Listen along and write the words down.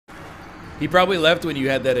He probably left when you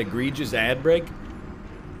had that egregious ad break.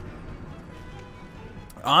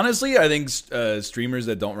 Honestly, I think streamers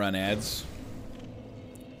that don't run ads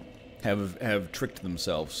have tricked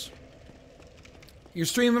themselves. You're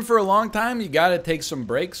streaming for a long time, you gotta take some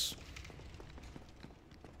breaks.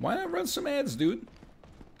 Why not run some ads, dude?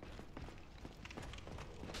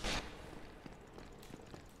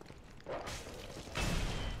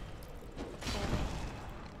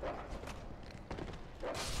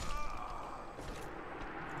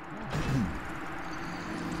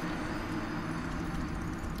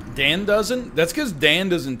 Dan doesn't? That's because Dan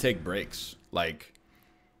doesn't take breaks. Like,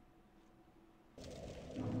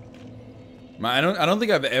 I don't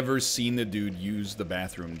think I've ever seen the dude use the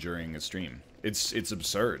bathroom during a stream. It's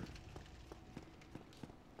absurd.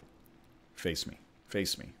 Face me.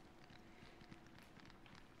 Face me.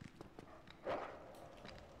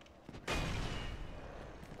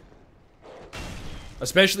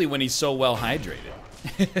 Especially when he's so well hydrated.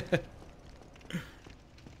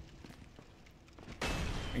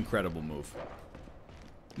 Incredible move.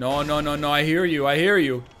 No, no, no, no, I hear you, I hear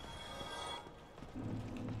you.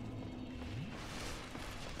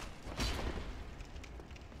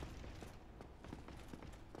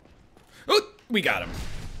 Oh, we got him.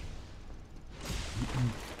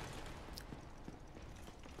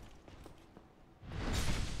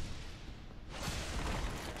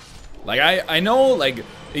 Like, I know, like,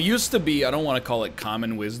 it used to be, I don't want to call it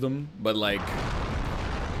common wisdom, but, like,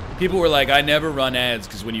 people were like, I never run ads,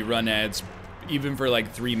 because when you run ads, even for,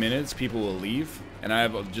 like, 3 minutes, people will leave. And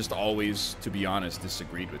I've just always, to be honest,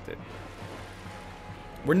 disagreed with it.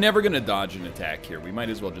 We're never going to dodge an attack here. We might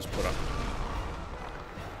as well just put up.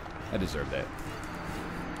 I deserve that.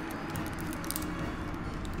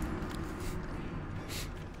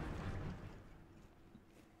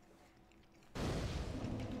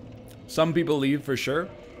 Some people leave for sure.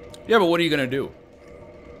 Yeah, but what are you gonna do?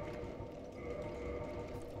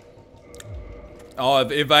 Oh,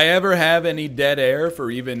 if I ever have any dead air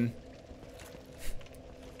for even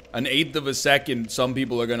an eighth of a second, some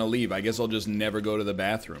people are gonna leave. I guess I'll just never go to the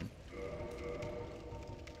bathroom.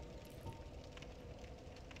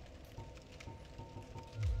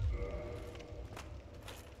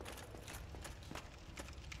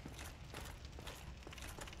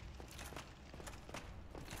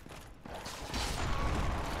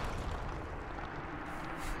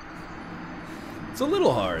 It's a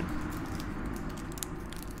little hard.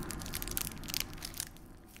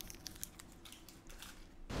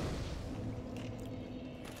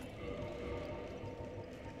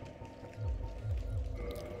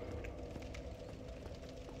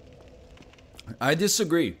 I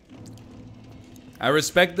disagree. I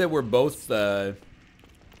respect that we're both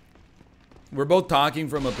talking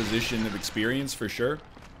from a position of experience for sure.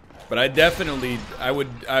 But I definitely I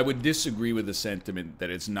would disagree with the sentiment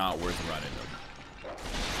that it's not worth running them.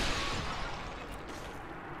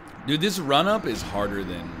 Dude, this run-up is harder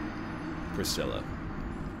than Priscilla.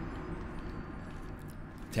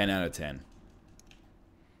 10 out of 10.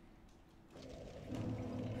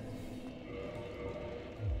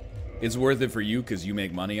 It's worth it for you because you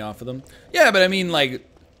make money off of them? Yeah, but I mean, like,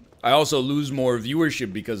 I also lose more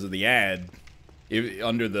viewership because of the ad.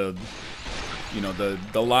 Under the, you know,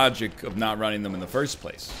 the logic of not running them in the first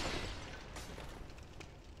place.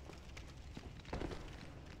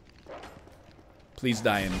 Please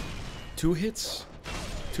die in 2 hits?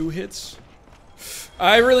 2 hits?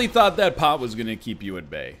 I really thought that pot was gonna keep you at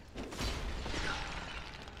bay.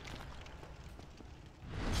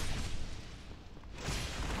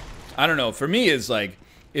 I don't know, for me it's like,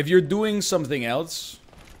 if you're doing something else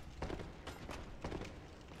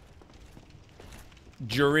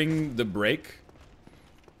during the break,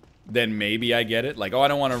 then maybe I get it. Like, oh, I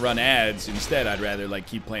don't want to run ads. Instead, I'd rather, like,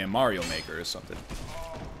 keep playing Mario Maker or something.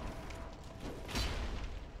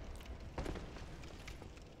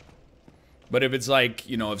 But if it's like,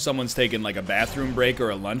 you know, if someone's taking like a bathroom break or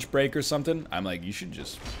a lunch break or something, I'm like, you should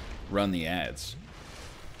just run the ads.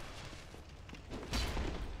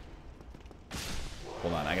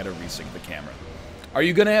 Hold on, I gotta resync the camera. Are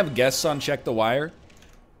you gonna have guests on Check the Wire?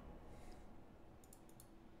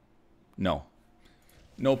 No.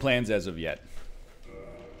 No plans as of yet.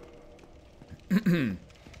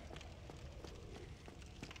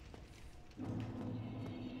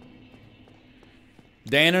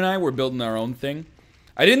 Dan and I were building our own thing.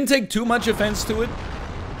 I didn't take too much offense to it,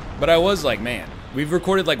 but I was like, man, we've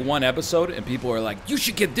recorded like 1 episode and people are like, you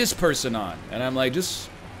should get this person on. And I'm like, just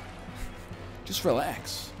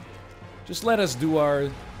relax. Just let us do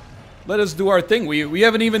our thing. We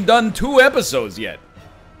haven't even done 2 episodes yet.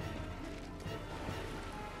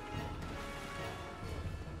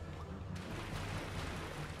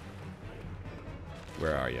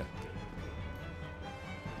 Where are you?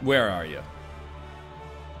 Where are you?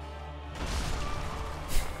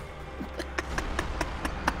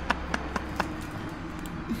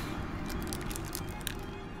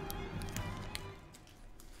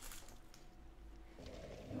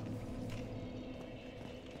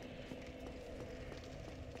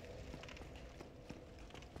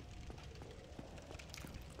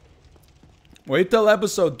 Wait till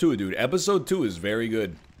episode 2, dude. Episode 2 is very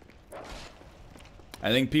good. I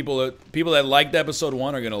think people that liked episode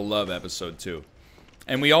 1 are gonna love episode 2.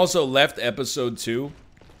 And we also left episode 2,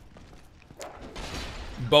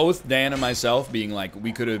 both Dan and myself being like,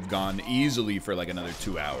 we could have gone easily for like another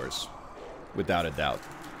 2 hours. Without a doubt.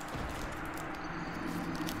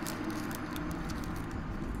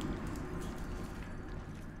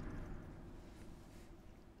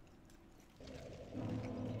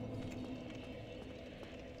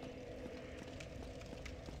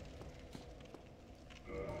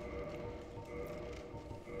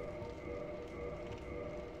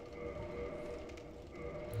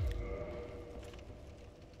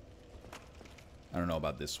 I don't know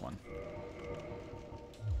about this one.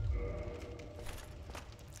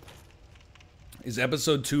 Is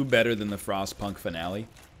episode 2 better than the Frostpunk finale?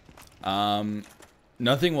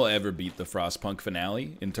 Nothing will ever beat the Frostpunk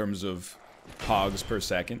finale in terms of pogs per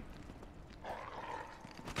second.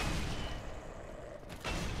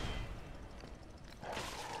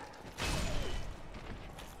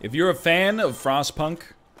 If you're a fan of Frostpunk,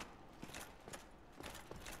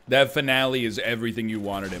 that finale is everything you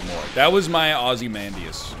wanted and more. That was my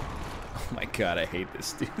Ozymandias. Oh my god, I hate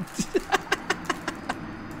this dude.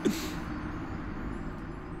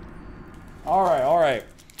 Alright, alright.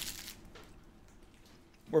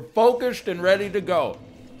 We're focused and ready to go.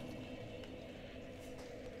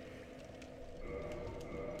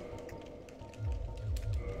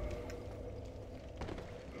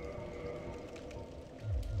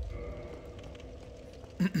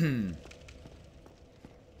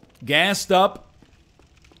 Gassed up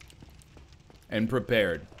and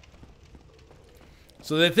prepared.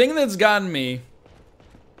 So the thing that's gotten me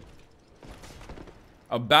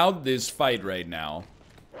about this fight right now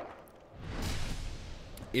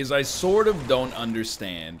is I sort of don't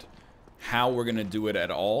understand how we're gonna do it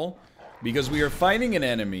at all, because we are fighting an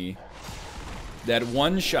enemy that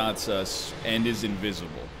one-shots us and is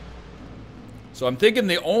invisible. So I'm thinking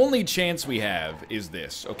the only chance we have is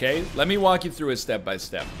this, okay? Let me walk you through it step by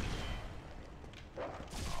step.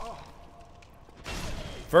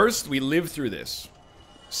 First, we live through this.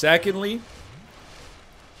 Secondly,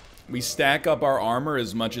 we stack up our armor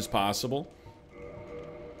as much as possible,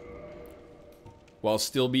 while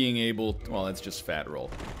still being able... Well, that's just fat roll.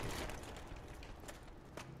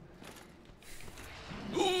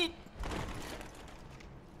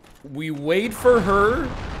 We wait for her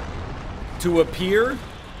to appear,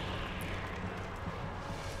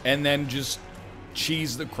 and then just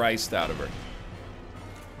cheese the Christ out of her.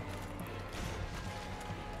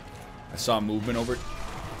 I saw movement over...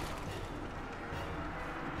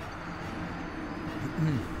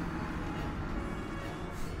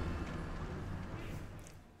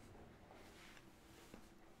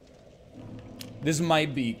 This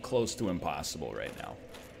might be close to impossible right now.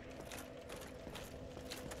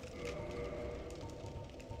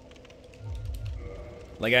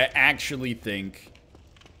 Like, I actually think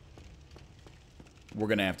we're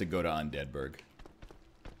gonna have to go to Undeadburg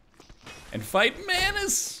and fight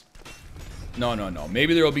Manus. No, no, no.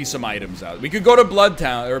 Maybe there will be some items out. We could go to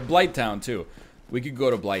Bloodtown, or Blighttown, too. We could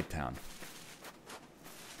go to Blighttown.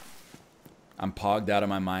 I'm pogged out of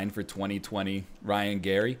my mind for 2020, Ryan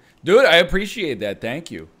Gary. Dude, I appreciate that.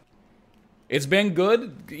 Thank you. It's been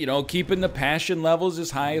good, you know, keeping the passion levels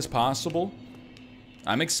as high as possible.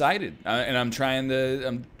 I'm excited. And I'm trying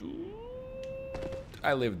to...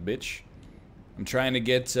 I lived, bitch. I'm trying to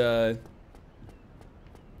get other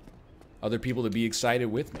people to be excited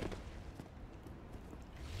with me.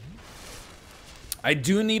 I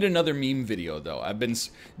do need another meme video, though. I've been...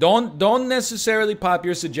 Don't necessarily pop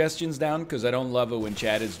your suggestions down, because I don't love it when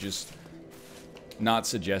chat is just not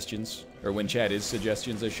suggestions. Or when chat is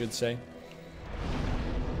suggestions, I should say.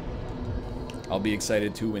 I'll be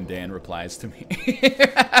excited, too, when Dan replies to me.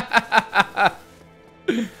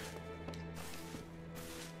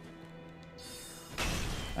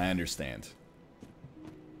 I understand.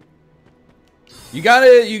 You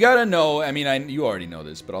gotta know, I mean, you already know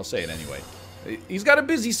this, but I'll say it anyway. He's got a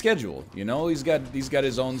busy schedule, you know. He's got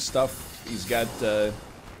his own stuff. He's got a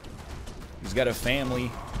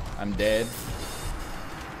family. I'm dead.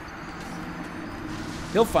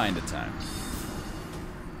 He'll find a time.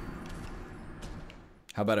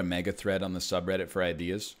 How about a mega thread on the subreddit for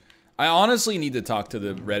ideas? I honestly need to talk to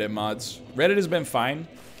the Reddit mods. Reddit has been fine,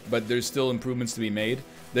 but there's still improvements to be made.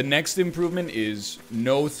 The next improvement is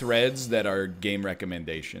no threads that are game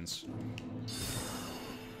recommendations.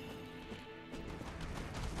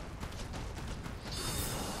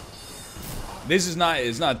 This is not,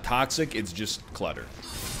 it's not toxic, it's just clutter.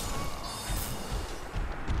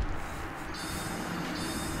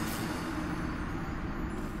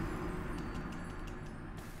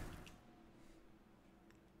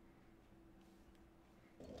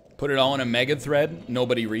 Put it all in a mega thread,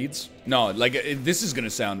 nobody reads. No, like, this is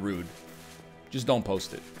gonna sound rude. Just don't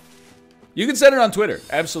post it. You can send it on Twitter,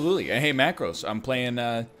 absolutely. And hey, Macros, I'm playing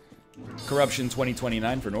Corruption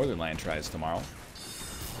 2029 for Northernlion tries tomorrow.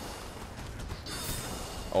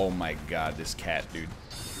 Oh my god, this cat, dude.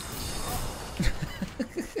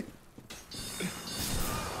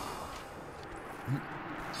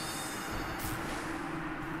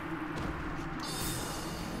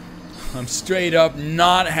 I'm straight up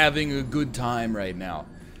not having a good time right now.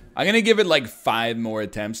 I'm gonna give it like 5 more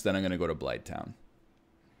attempts, then I'm gonna go to Blighttown.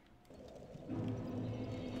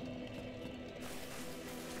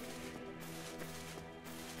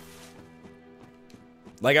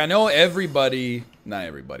 Like, I know everybody, not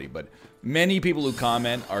everybody, but many people who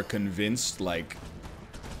comment are convinced, like,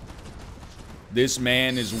 this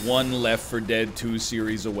man is one Left 4 Dead 2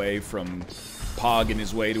 series away from pogging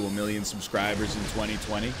his way to 1 million subscribers in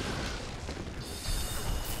 2020.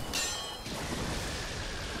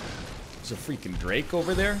 There's a freaking Drake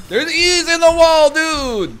over there. He's in the wall,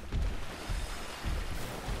 dude!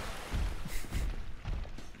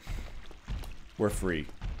 We're free.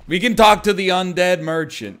 We can talk to the undead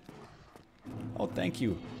merchant. Oh, thank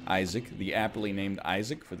you, Isaac, the aptly named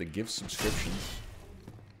Isaac, for the gift subscriptions.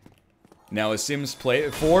 Now a Sims 4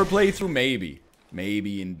 playthrough, maybe.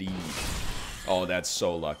 Maybe indeed. Oh, that's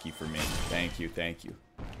so lucky for me. Thank you, thank you.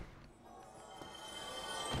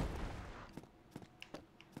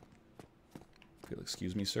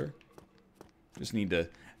 Excuse me, sir. Just need to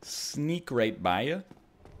sneak right by you.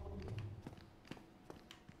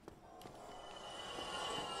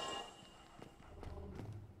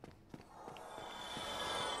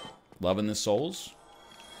 Loving the souls.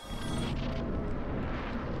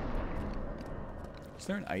 Is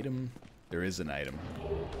there an item? There is an item.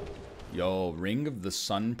 Yo, Ring of the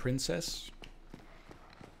Sun Princess.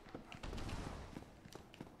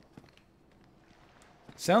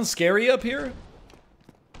 Sounds scary up here?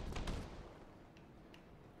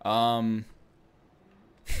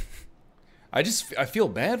 I feel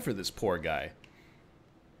bad for this poor guy.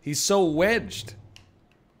 He's so wedged.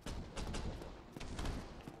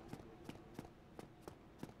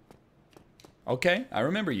 Okay, I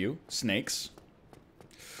remember you. Snakes.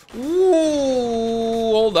 Ooh,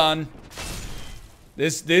 hold on.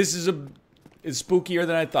 This is spookier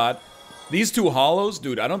than I thought. These 2 hollows,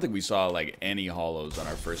 dude, I don't think we saw like any hollows on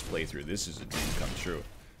our first playthrough. This is a dream come true.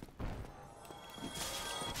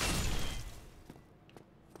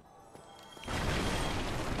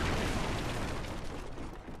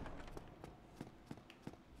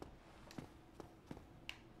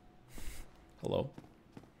 Hello?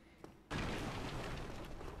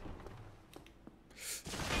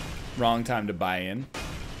 Wrong time to buy in.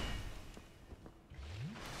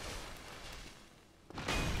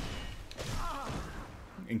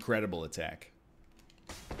 Incredible attack.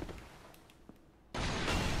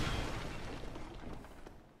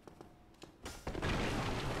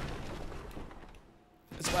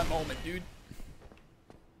 It's my moment, dude.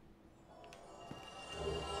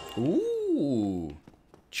 Ooh.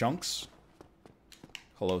 Chunks.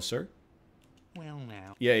 Hello, sir. Well,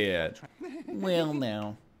 now. Yeah. Well,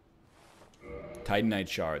 now. Titanite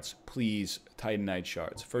shards. Please, Titanite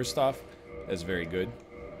shards. First off, that's very good.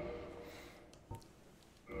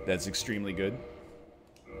 That's extremely good.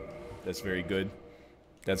 That's very good.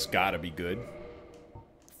 That's gotta be good.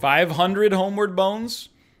 500 homeward bones?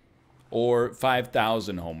 Or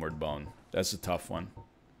 5,000 homeward bone? That's a tough one.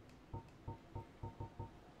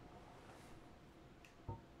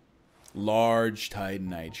 Large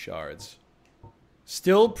Titanite shards.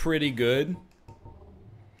 Still pretty good.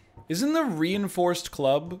 Isn't the reinforced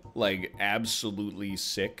club, like, absolutely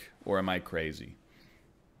sick? Or am I crazy?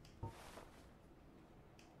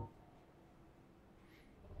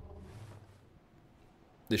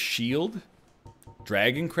 The shield?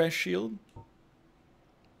 Dragon Crest shield?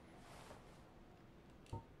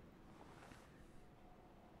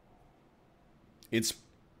 It's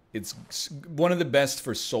one of the best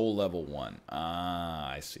for soul level 1.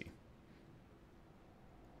 Ah, I see.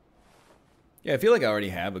 Yeah, I feel like I already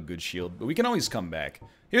have a good shield, but we can always come back.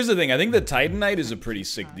 Here's the thing, I think the Titanite is a pretty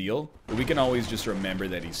sick deal, but we can always just remember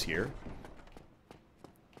that he's here.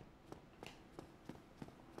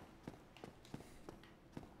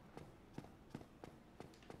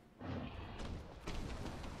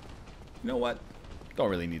 You know what?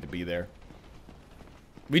 Don't really need to be there.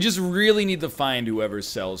 We just really need to find whoever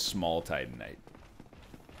sells small Titanite.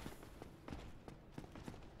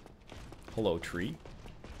 Hello, tree.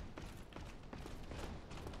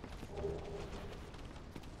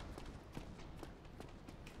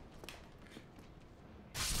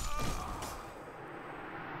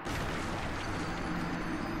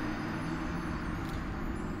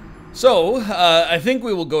 So, I think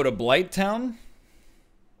we will go to Blighttown.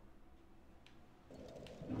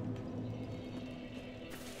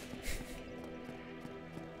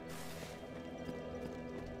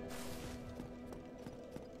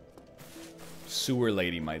 Sewer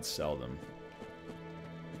lady might sell them.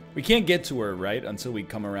 We can't get to her, right? Until we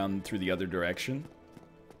come around through the other direction.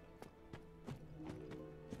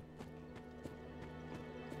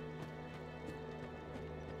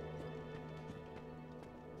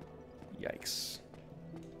 Yikes.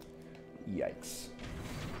 Yikes.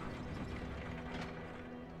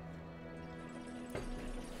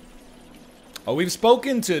 Oh, we've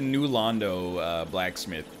spoken to New Londo,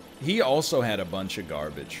 blacksmith. He also had a bunch of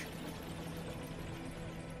garbage.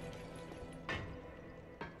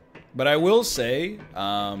 But I will say,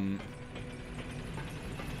 I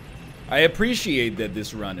appreciate that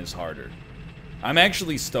this run is harder. I'm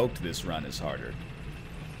actually stoked this run is harder.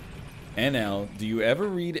 NL, do you ever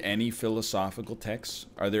read any philosophical texts?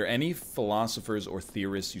 Are there any philosophers or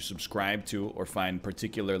theorists you subscribe to or find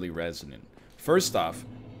particularly resonant? First off,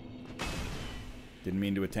 didn't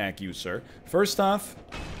mean to attack you, sir. First off,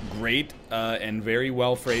 great and very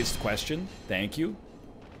well-phrased question. Thank you.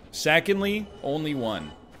 Secondly, only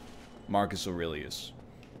one. Marcus Aurelius.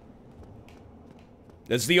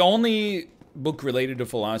 That's the only book related to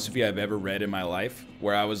philosophy I've ever read in my life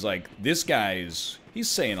where I was like, this guy's, he's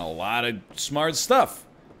saying a lot of smart stuff.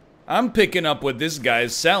 I'm picking up what this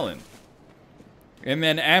guy's selling. And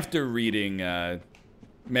then after reading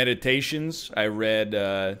Meditations, I read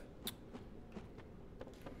the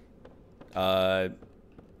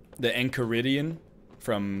Enchiridion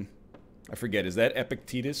from, I forget, is that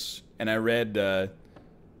Epictetus? And I read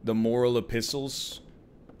the Moral Epistles,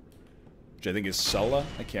 which I think is Sulla.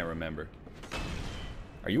 I can't remember.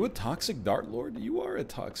 Are you a toxic Dart Lord? You are a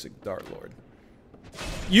toxic Dart Lord.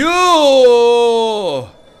 You!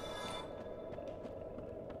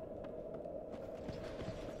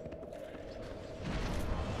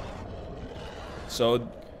 So,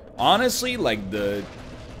 honestly, like the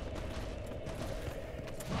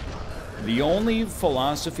only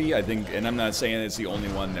philosophy, I think, and I'm not saying it's the only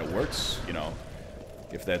one that works, you know,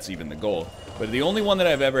 if that's even the goal. But the only one that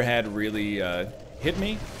I've ever had really hit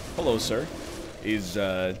me, hello sir, is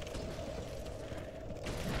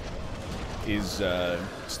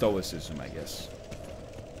Stoicism, I guess.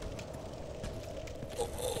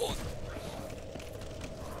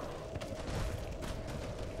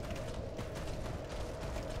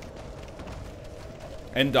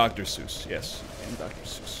 And Dr. Seuss, yes, and Dr.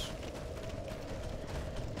 Seuss.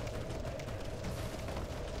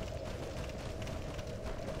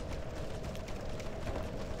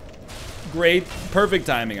 Great, perfect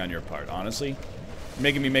timing on your part, honestly.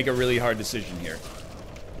 Making me make a really hard decision here.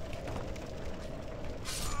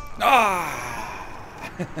 Ah!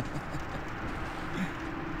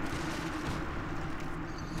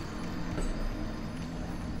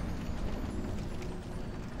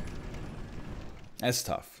 That's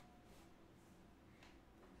tough.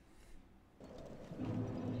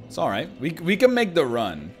 It's alright. We can make the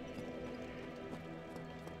run.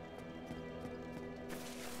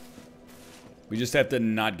 We just have to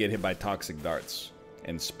not get hit by toxic darts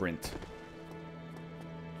and sprint.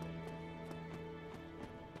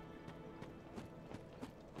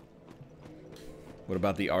 What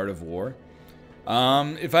about the art of war?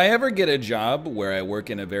 If I ever get a job where I work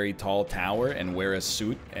in a very tall tower and wear a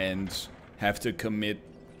suit and have to commit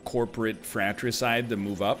corporate fratricide to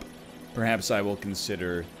move up, perhaps I will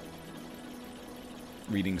consider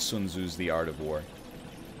reading Sun Tzu's The Art of War.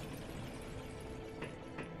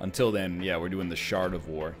 Until then, yeah, we're doing the Shard of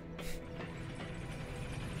War.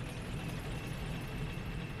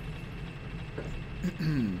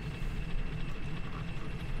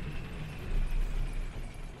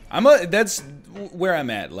 That's where I'm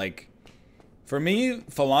at. Like, for me,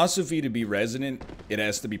 philosophy to be resonant, it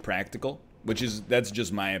has to be practical, that's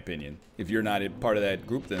just my opinion. If you're not a part of that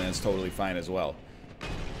group, then that's totally fine as well.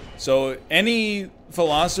 So any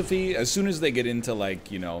philosophy, as soon as they get into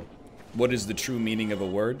like, you know, what is the true meaning of a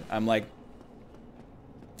word, I'm like,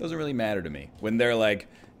 doesn't really matter to me. When they're like,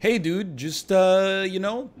 hey dude, just, you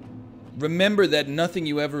know, remember that nothing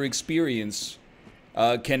you ever experience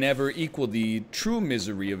can ever equal the true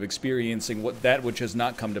misery of experiencing that which has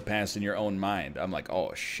not come to pass in your own mind. I'm like,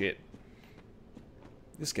 oh shit.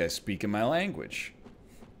 This guy's speaking my language.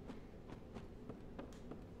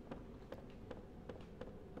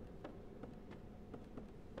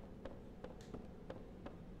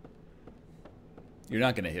 You're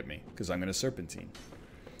not gonna hit me, because I'm gonna serpentine.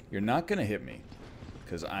 You're not gonna hit me,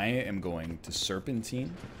 because I am going to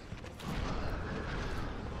serpentine.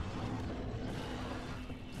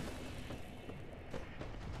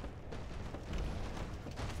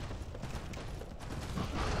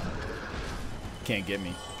 Can't get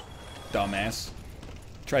me, dumbass.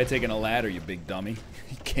 Try taking a ladder, you big dummy.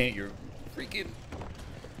 You can't, your freaking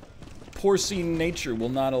porcine nature will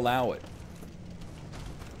not allow it.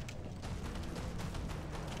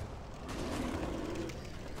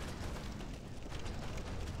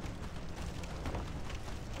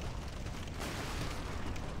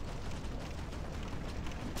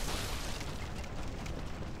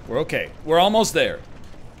 We're okay. We're almost there.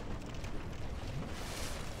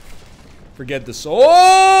 Forget the soul.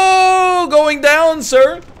 Oh, going down,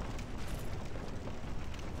 sir.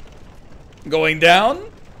 Going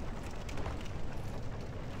down.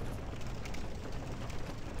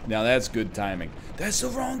 Now that's good timing. That's the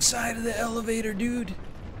wrong side of the elevator, dude.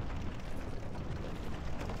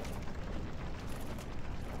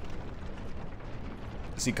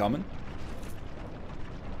 Is he coming?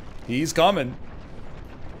 He's coming.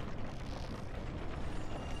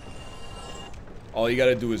 All you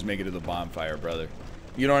gotta do is make it to the bonfire, brother.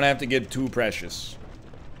 You don't have to get too precious.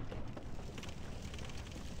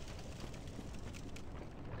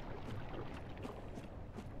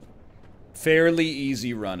 Fairly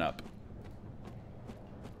easy run up.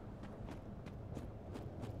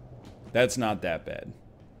 That's not that bad.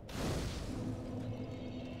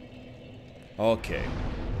 Okay.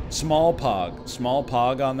 Small pog. Small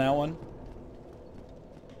pog on that one.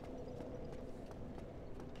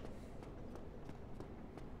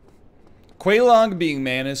 Quaylong being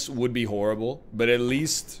Manus would be horrible, but at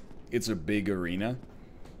least it's a big arena.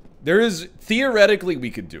 There is, theoretically, we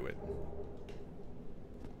could do it.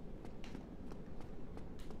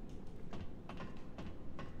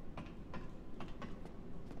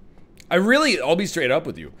 I'll be straight up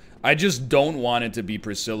with you. I just don't want it to be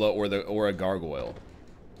Priscilla or a gargoyle.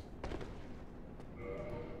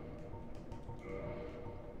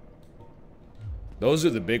 Those are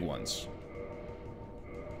the big ones.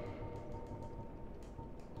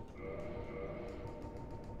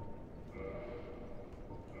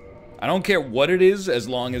 I don't care what it is, as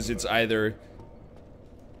long as it's either...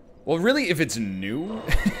 Well, really, if it's new,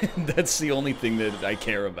 that's the only thing that I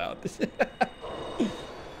care about.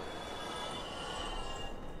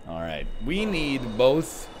 Alright, we need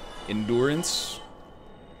both endurance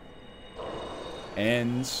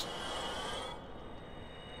and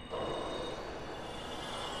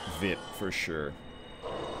Vit for sure.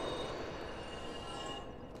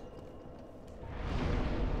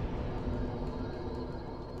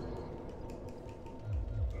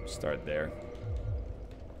 Start there.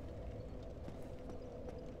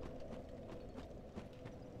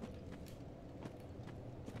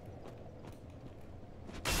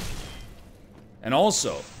 And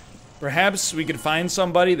also, perhaps we could find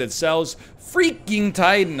somebody that sells freaking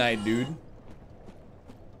Titanite, dude.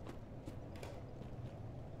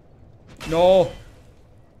 No.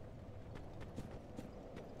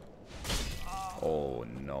 Oh,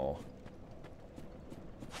 no.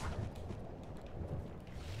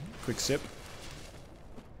 Quick sip.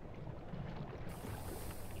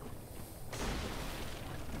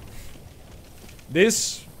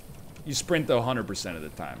 This, you sprint 100% of the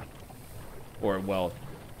time. Or, well,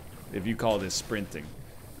 if you call this sprinting.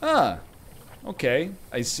 Ah, okay.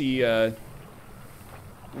 I see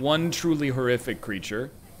one truly horrific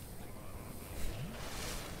creature.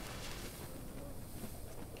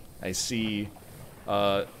 I see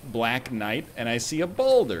Black Knight, and I see a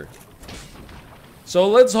boulder. So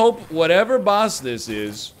let's hope whatever boss this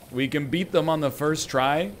is, we can beat them on the first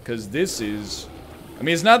try, because this is... I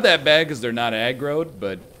mean, it's not that bad because they're not aggroed,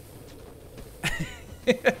 but...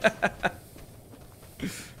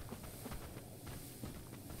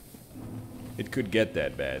 It could get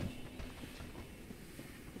that bad.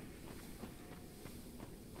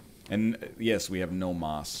 And yes, we have no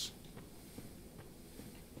moss.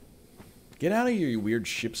 Get out of here, you weird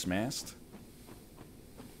ship's mast.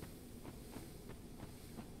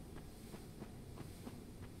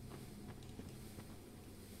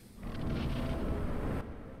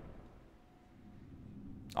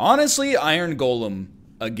 Honestly, Iron Golem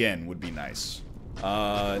again would be nice.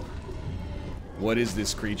 What is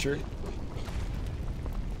this creature?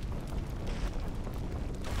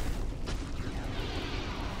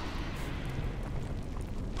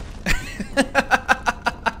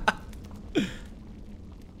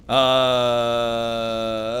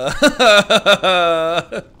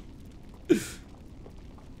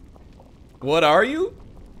 What are you?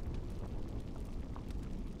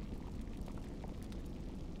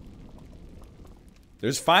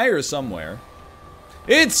 There's fire somewhere.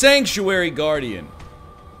 It's Sanctuary Guardian.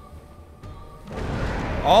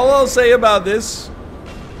 All I'll say about this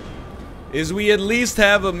is we at least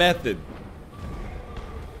have a method.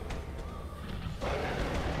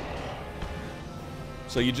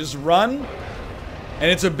 So you just run,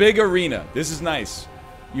 and it's a big arena. This is nice.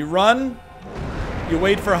 You run, you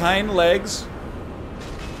wait for hind legs,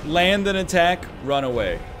 land an attack, run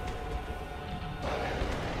away.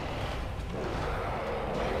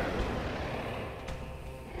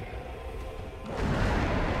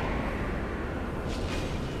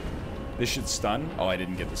 This should stun. Oh, I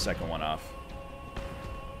didn't get the second one off.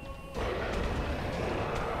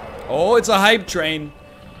 Oh, it's a hype train.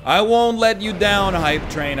 I won't let you down, hype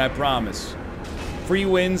train, I promise. Free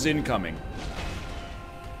wins incoming.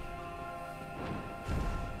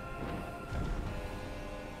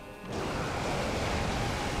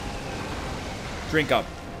 Drink up.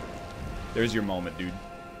 There's your moment, dude.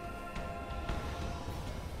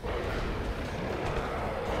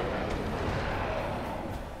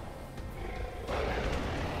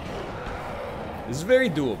 This is very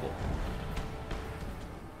doable.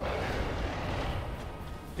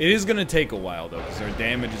 It is gonna take a while though, because our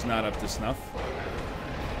damage is not up to snuff.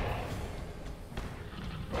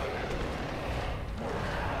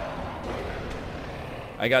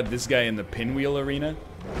 I got this guy in the pinwheel arena.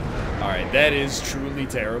 Alright, that is truly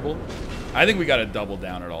terrible. I think we gotta double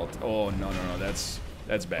down at all. Oh, no, that's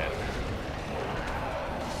bad.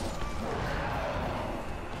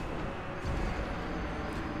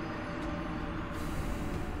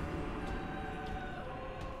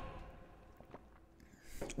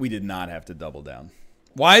 We did not have to double down.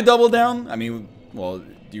 Why double down? I mean, well,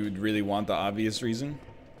 do you really want the obvious reason?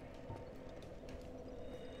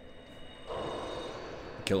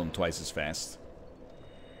 Kill him twice as fast.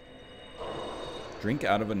 Drink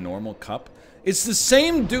out of a normal cup. It's the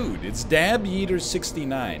same dude. It's Dab Yeeter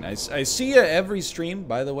 69. I see you every stream,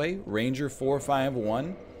 by the way.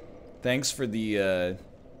 Ranger451. Thanks for the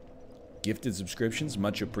gifted subscriptions.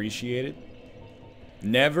 Much appreciated.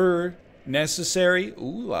 Never necessary.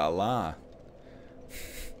 Ooh la la.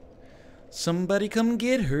 Somebody come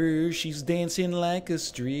get her. She's dancing like a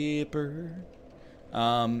stripper.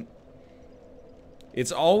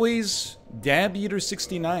 It's always Dab Eater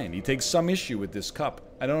 69. He takes some issue with this cup.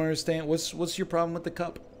 I don't understand. What's your problem with the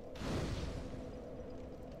cup?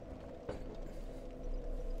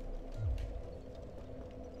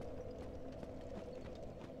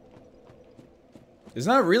 It's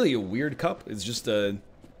not really a weird cup. It's just a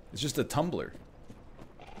tumbler.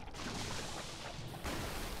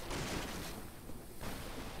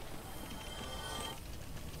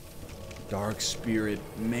 Dark Spirit,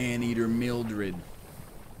 Man-Eater Mildred.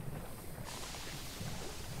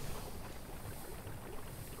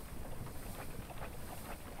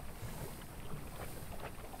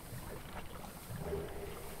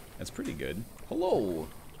 That's pretty good. Hello.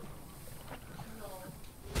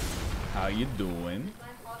 How you doing?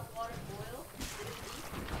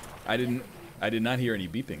 I did not hear any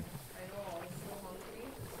beeping.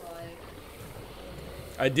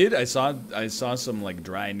 I saw some like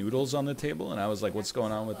dry noodles on the table, and I was like, what's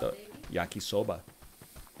going on with the yakisoba?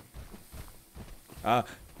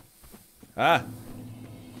 How's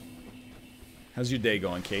your day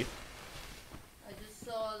going, Kate? I just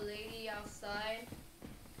saw a lady outside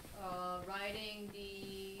riding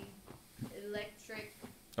the electric.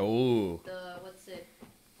 Oh. What's it?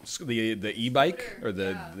 The e-bike or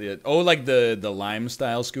the oh, like the Lime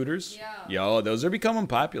style scooters? Yeah. Yo, those are becoming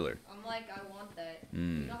popular. I'm like, I want that. You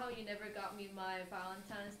know how you never got me my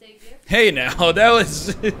Valentine's Day gift? Hey, now that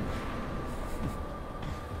was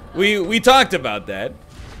we talked about that.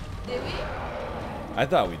 Did we? I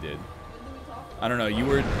thought we did. When did we talk about I don't know. You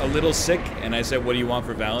were a little sick, and I said, "What do you want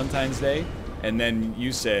for Valentine's Day?" And then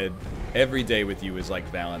you said, "Every day with you is like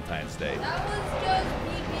Valentine's Day." That was just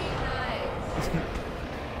me being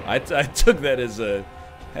nice. I took that as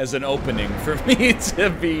an opening for me to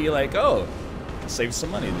be like, "Oh, save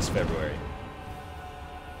some money this February."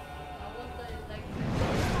 I want the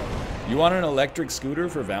electric. You want an electric scooter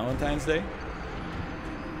for Valentine's Day?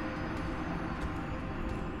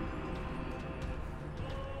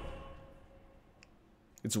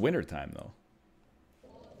 It's winter time, though.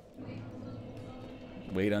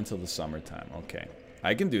 Wait until the summertime. Okay.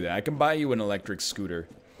 I can do that. I can buy you an electric scooter.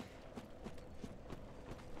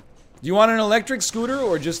 Do you want an electric scooter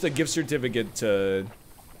or just a gift certificate to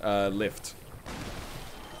Lyft?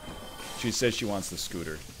 She says she wants the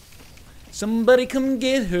scooter. Somebody come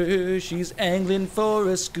get her. She's angling for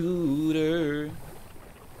a scooter.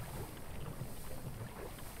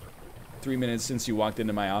 3 minutes since you walked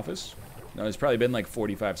into my office? No, it's probably been like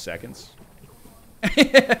 45 seconds.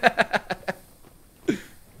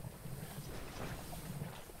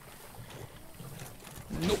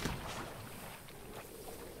 Nope.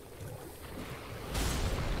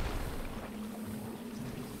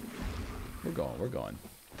 We're going.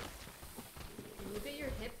 Look at your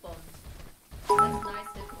hip bones. That's nice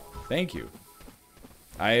hip bones. Thank you.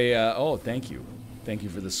 Oh, thank you. Thank you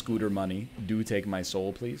for the scooter money. Do take my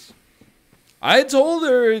soul, please. I told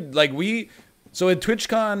her, like, so at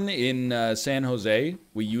TwitchCon in San Jose,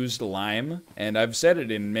 we used Lime, and I've said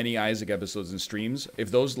it in many Isaac episodes and streams. If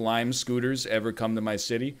those Lime scooters ever come to my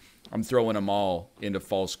city, I'm throwing them all into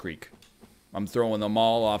False Creek. I'm throwing them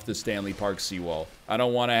all off the Stanley Park seawall. I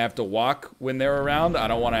don't want to have to walk when they're around. I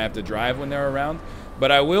don't want to have to drive when they're around.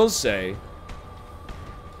 But I will say,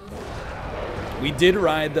 we did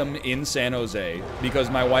ride them in San Jose because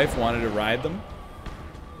my wife wanted to ride them.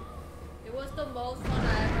 It was the most fun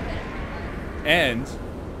I ever had in my life. And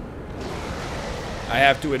I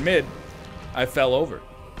have to admit, I fell over.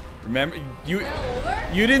 Remember, you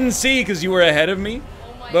didn't see because you were ahead of me.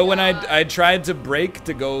 Oh my but when God. I tried to brake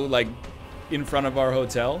to go like in front of our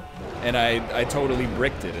hotel, and I totally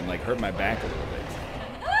bricked it and like hurt my back a little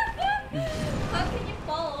bit. How can you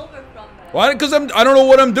fall over from that? Why? Because I don't know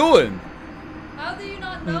what I'm doing. How do you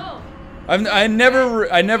not know? I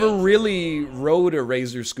never really rode a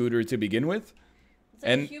Razor scooter to begin with. It's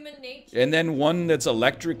like human nature. And then one that's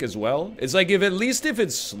electric as well. It's like at least if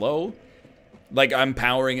it's slow, like I'm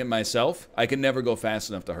powering it myself, I can never go fast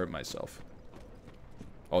enough to hurt myself.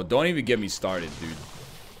 Oh, don't even get me started, dude.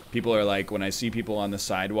 People are like, when I see people on the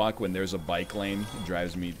sidewalk when there's a bike lane, it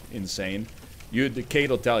drives me insane. Kate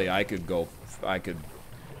will tell you, I could go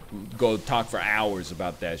talk for hours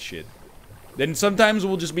about that shit. Then sometimes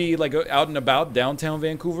we'll just be like out and about downtown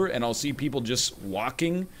Vancouver, and I'll see people just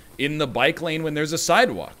walking in the bike lane when there's a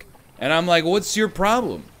sidewalk. And I'm like, what's your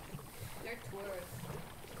problem? They're tourists.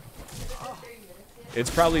 Has it been 3 minutes yet? It's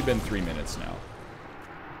probably been 3 minutes now.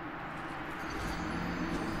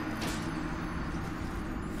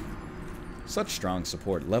 Such strong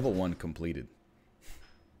support. Level 1 completed.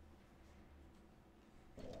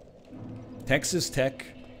 Texas Tech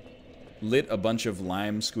lit a bunch of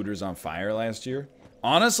Lime scooters on fire last year.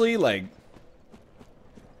 Honestly, like,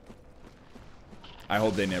 I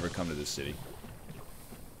hope they never come to this city.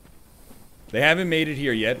 They haven't made it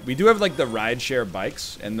here yet. We do have, like, the rideshare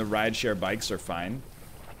bikes, and the rideshare bikes are fine.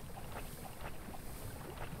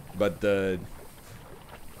 But the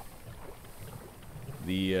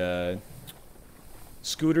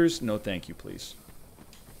scooters, no thank you, please.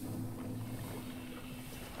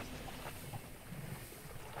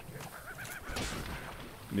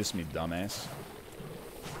 Miss me, dumbass.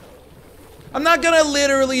 I'm not gonna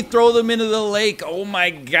literally throw them into the lake. Oh my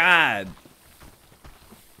god.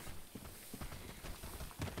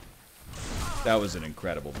 That was an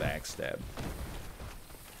incredible backstab.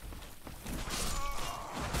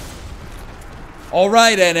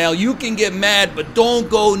 Alright, NL, you can get mad, but don't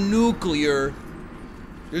go nuclear.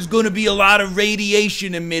 There's gonna be a lot of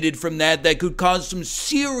radiation emitted from that could cause some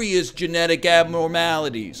serious genetic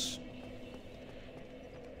abnormalities.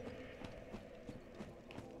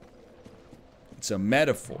 It's a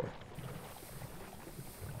metaphor.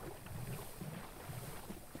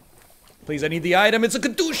 Please, I need the item. It's a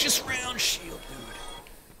caduceus round shield,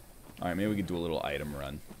 dude. Alright, maybe we can do a little item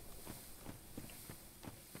run.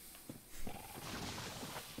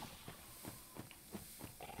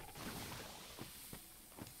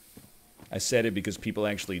 I said it because people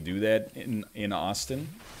actually do that in Austin.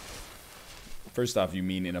 First off, you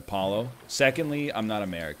mean in Apollo. Secondly, I'm not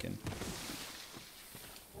American.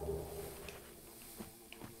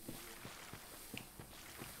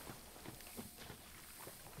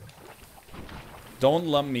 Don't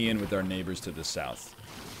lump me in with our neighbors to the south.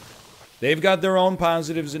 They've got their own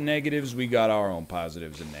positives and negatives. We got our own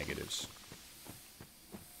positives and negatives.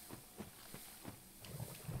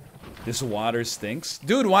 This water stinks.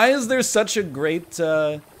 Dude, why is there such a great,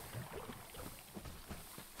 I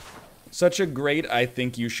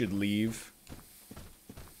think you should leave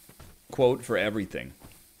quote for everything?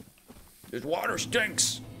 This water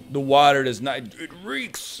stinks. The water does not, it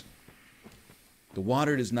reeks. The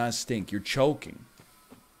water does not stink. You're choking.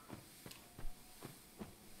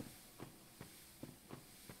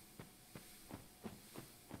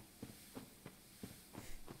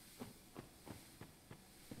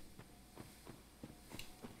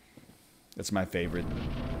 That's my favorite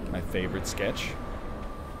sketch.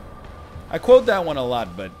 I quote that one a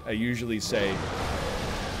lot, but I usually say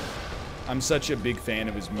I'm such a big fan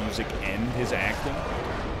of his music and his acting.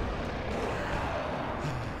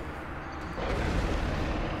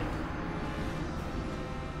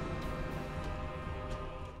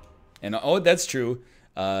 And oh, that's true.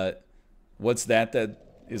 What's that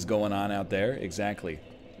is going on out there? Exactly.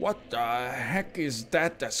 What the heck is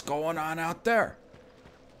that's going on out there?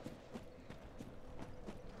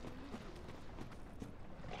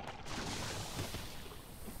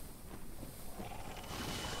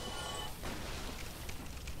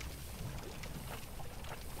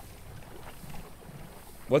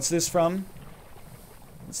 What's this from?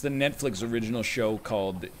 It's the Netflix original show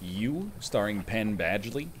called You, starring Penn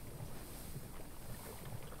Badgley.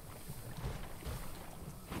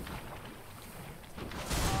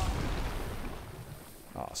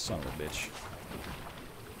 Oh, son of a bitch.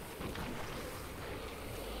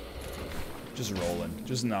 Just rolling.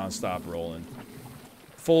 Just non-stop rolling.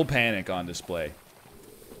 Full panic on display.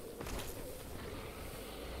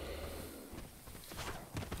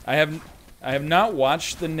 I have not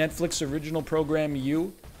watched the Netflix original program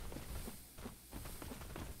You.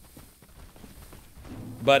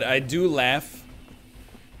 But I do laugh.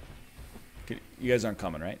 You guys aren't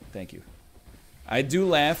coming, right? Thank you. I do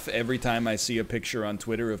laugh every time I see a picture on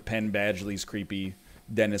Twitter of Penn Badgley's creepy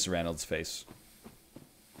Dennis Reynolds face.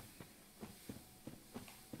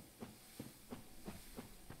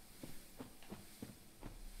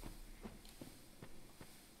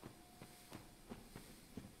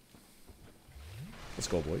 Let's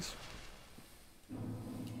go, boys.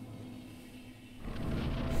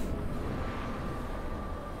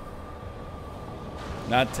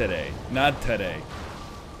 Not today. Not today.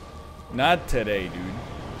 Not today, dude.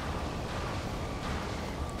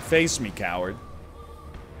 Face me, coward.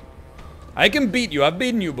 I can beat you. I've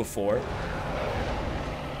beaten you before.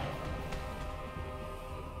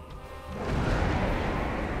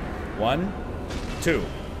 One, two.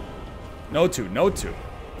 No two, no two.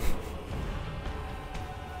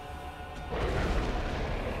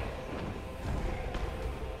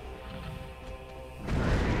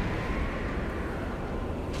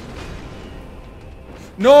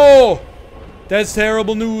 No! That's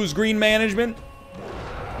terrible news, green management.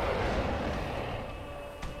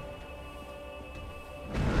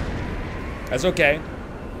 That's okay.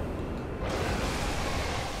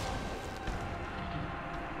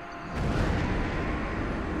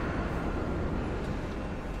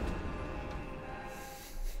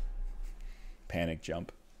 Panic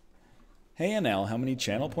jump. Hey, NL, how many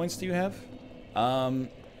channel points do you have? I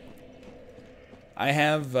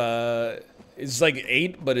have, it's like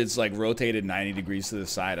 8, but it's like rotated 90 degrees to the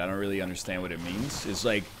side. I don't really understand what it means. It's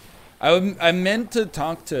like, I meant to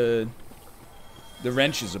talk to the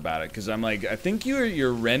wrenches about it, because I'm like, I think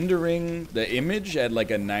you're rendering the image at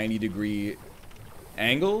like a 90-degree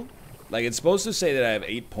angle. Like, it's supposed to say that I have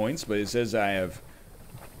 8 points, but it says I have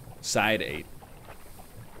side 8.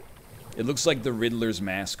 It looks like the Riddler's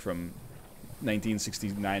mask from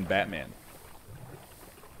 1969 Batman.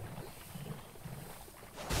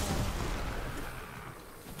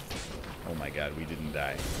 Oh my god, we didn't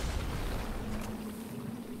die.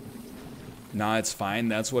 Nah, it's fine.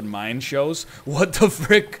 That's what mine shows. What the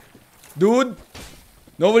frick? Dude,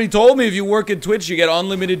 nobody told me if you work at Twitch you get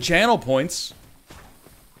unlimited channel points.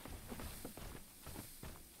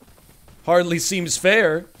 Hardly seems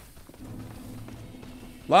fair.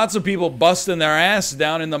 Lots of people busting their ass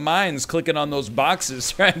down in the mines clicking on those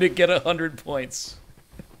boxes trying to get 100 points.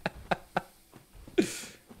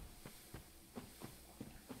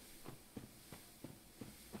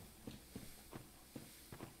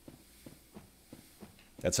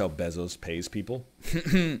 That's how Bezos pays people.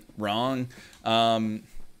 Wrong. Wrong.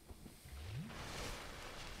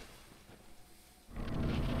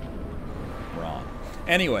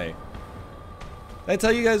 Anyway, did I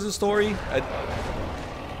tell you guys a story?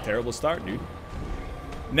 Terrible start, dude.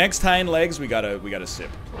 Next hind legs, we gotta sip.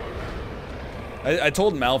 I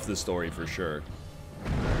told Malf this story for sure.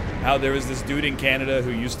 How there was this dude in Canada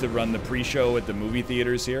who used to run the pre-show at the movie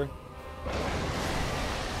theaters here.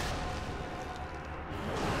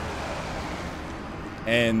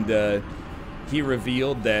 And he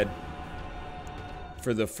revealed that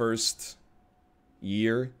for the first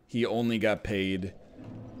year, he only got paid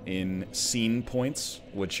in scene points,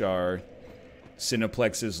 which are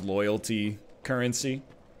Cineplex's loyalty currency.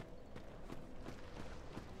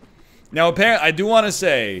 Now, apparently, I do want to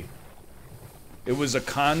say, it was a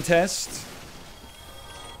contest.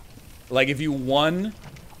 Like, if you won,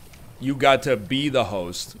 you got to be the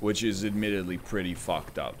host, which is admittedly pretty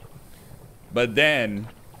fucked up. But then,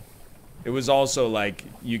 it was also like,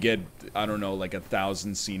 you get, I don't know, like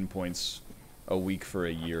 1,000 scene points a week for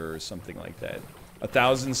a year or something like that.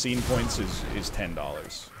 1,000 scene points is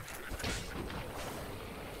 $10.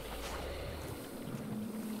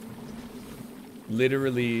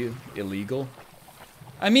 Literally illegal.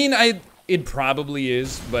 I mean, it probably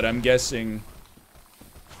is, but I'm guessing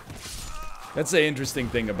that's the interesting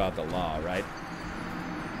thing about the law, right?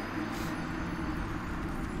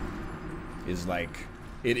 Is like,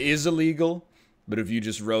 it is illegal, but if you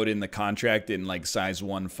just wrote in the contract in like size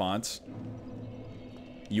 1 fonts,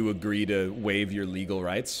 you agree to waive your legal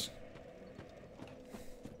rights,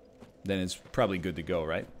 then it's probably good to go,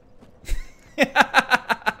 right?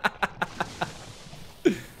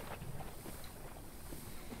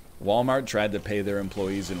 Walmart tried to pay their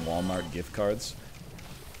employees in Walmart gift cards.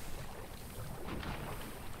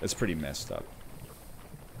 That's pretty messed up.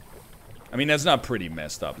 I mean, that's not pretty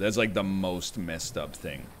messed up. That's like the most messed up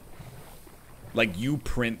thing. Like, you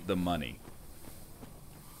print the money.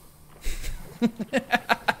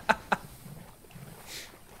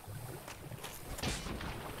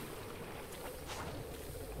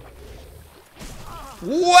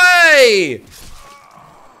 Way!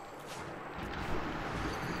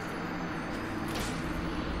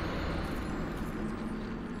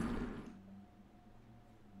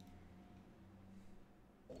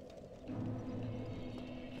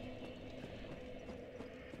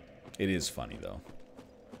 It is funny, though.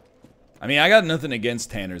 I mean, I got nothing against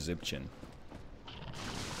Tanner Zipchin.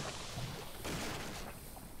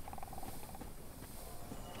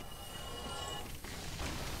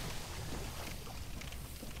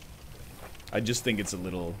 I just think it's a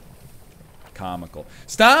little comical.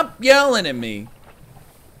 Stop yelling at me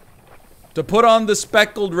to put on the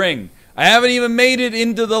speckled ring. I haven't even made it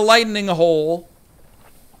into the lightning hole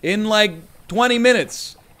in like 20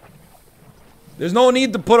 minutes. There's no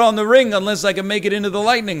need to put on the ring unless I can make it into the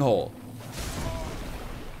lightning hole.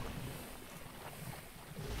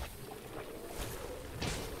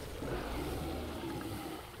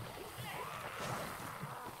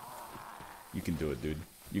 You can do it, dude.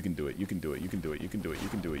 You can do it. You can do it. You can do it. You can do it. You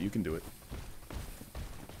can do it. You can do it.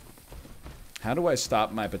 How do I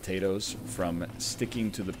stop my potatoes from sticking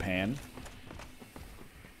to the pan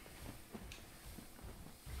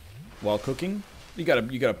while cooking? You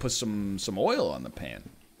gotta put some oil on the pan.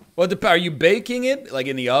 Well, are you baking it like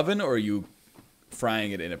in the oven, or are you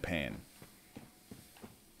frying it in a pan?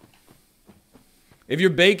 If you're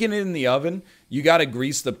baking it in the oven, you gotta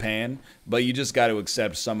grease the pan, but you just gotta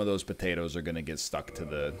accept some of those potatoes are gonna get stuck to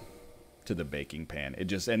the baking pan.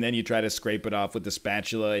 And then you try to scrape it off with the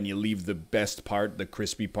spatula, and you leave the best part, the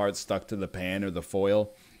crispy part, stuck to the pan or the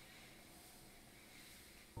foil.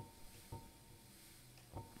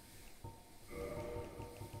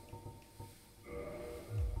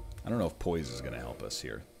 I don't know if poise is going to help us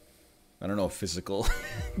here. I don't know if physical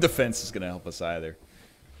defense is going to help us either.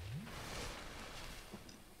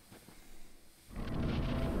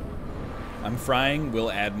 I'm frying.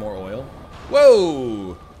 We'll add more oil.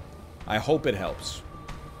 Whoa! I hope it helps.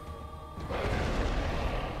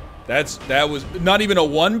 That was not even a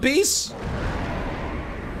one piece?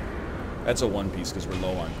 That's a one piece because we're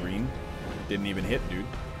low on green. Didn't even hit, dude.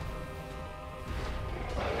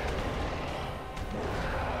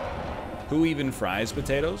 Who even fries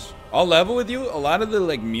potatoes? I'll level with you. A lot of the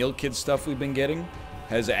like meal kit stuff we've been getting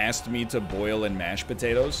has asked me to boil and mash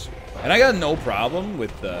potatoes. And I got no problem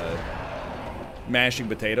with mashing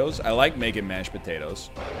potatoes. I like making mashed potatoes.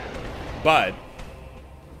 But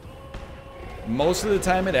most of the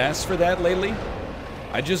time it asks for that lately.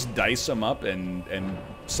 I just dice them up and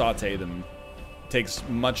saute them. Takes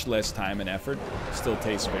much less time and effort. Still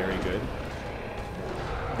tastes very good.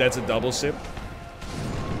 That's a double sip.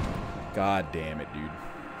 God damn it, dude.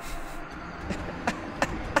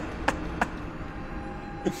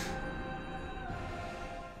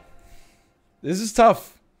 This is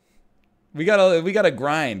tough. We gotta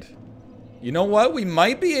grind. You know what? We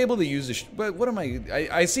might be able to use a but what am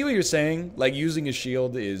I see what you're saying. Like, using a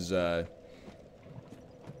shield is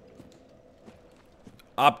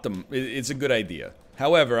it's a good idea.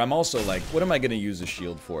 However, I'm also like, what am I gonna use a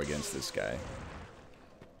shield for against this guy?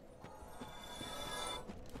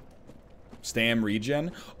 Stam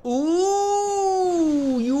regen.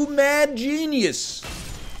 Ooh, you mad genius.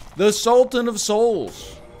 The Sultan of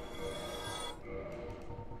Souls.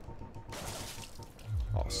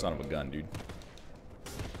 Oh, son of a gun, dude.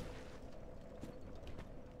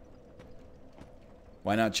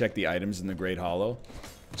 Why not check the items in the Great Hollow?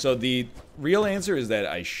 So the real answer is that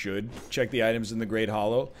I should check the items in the Great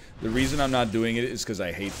Hollow. The reason I'm not doing it is because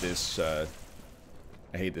I hate this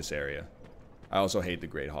area. I also hate the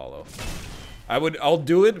Great Hollow. I'll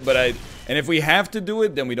do it, but and if we have to do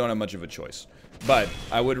it, then we don't have much of a choice. But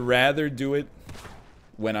I would rather do it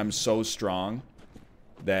when I'm so strong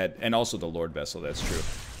that, and also the Lord Vessel, that's true.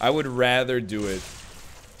 I would rather do it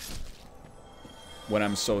when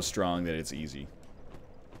I'm so strong that it's easy.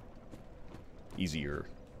 Easier.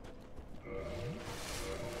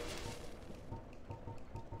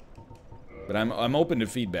 But I'm open to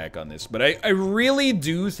feedback on this. But I really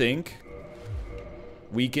do think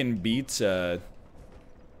we can beat the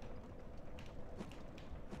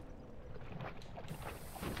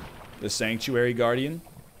Sanctuary Guardian.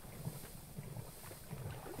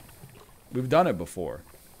 We've done it before.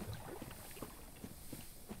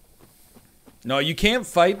 No, you can't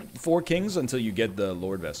fight 4 kings until you get the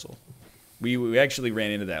Lord Vessel. We actually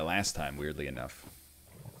ran into that last time, weirdly enough.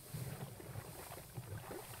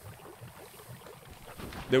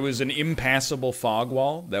 There was an impassable fog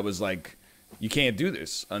wall that was like, you can't do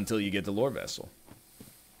this until you get the Lord Vessel.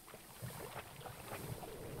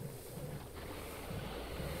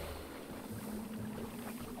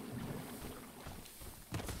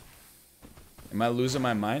 Am I losing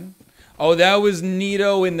my mind? Oh, that was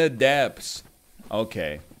Nito in the depths.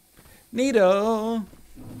 Okay. Nito.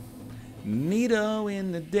 Nito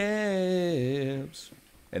in the depths.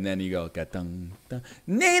 And then you go, ka-dung, dung.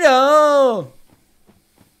 Nito!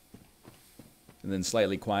 And then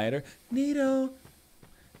slightly quieter. Nito.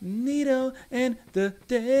 Nito and the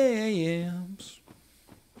depths.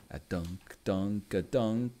 A dunk, dunk, a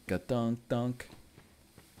dunk, a dunk, dunk.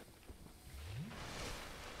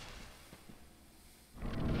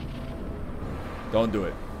 Don't do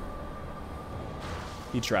it.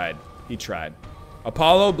 He tried. He tried.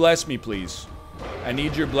 Apollo, bless me, please. I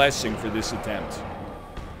need your blessing for this attempt.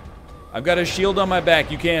 I've got a shield on my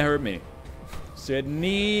back. You can't hurt me. Said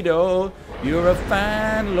Nito, you're a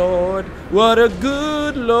fine lord. What a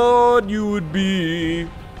good lord you would be.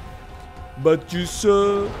 But you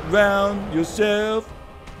surround yourself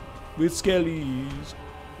with skellies.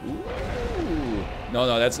 Ooh.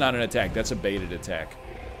 No, that's not an attack. That's a baited attack.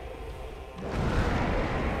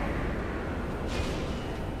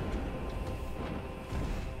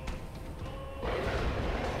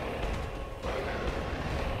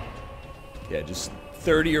 Yeah, just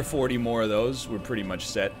 30 or 40 more of those. We're pretty much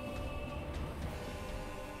set.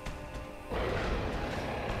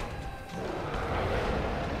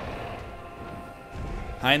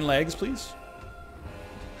 Hind legs, please.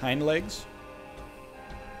 Hind legs.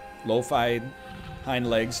 Lo-fi hind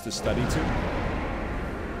legs to study to.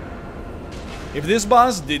 If this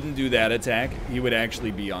boss didn't do that attack, he would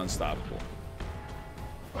actually be unstoppable.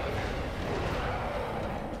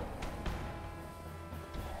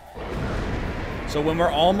 So when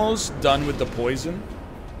we're almost done with the poison,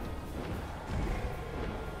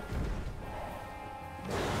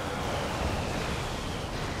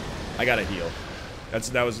 I gotta heal.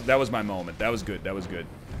 That was my moment. That was good. That was good.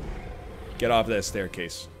 Get off that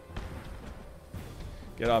staircase.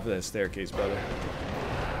 Get off that staircase, brother.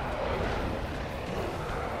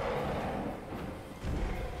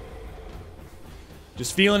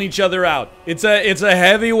 Just feeling each other out. It's a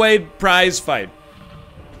heavyweight prize fight.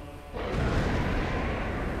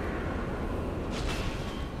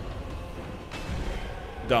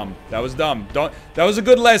 Dumb. That was dumb. That was a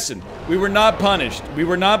good lesson. We were not punished. We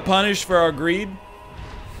were not punished for our greed.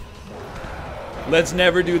 Let's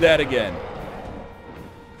never do that again.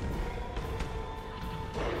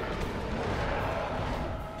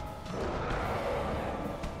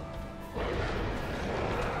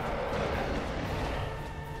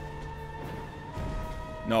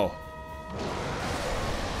 No.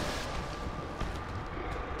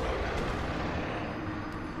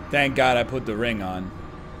 Thank God I put the ring on.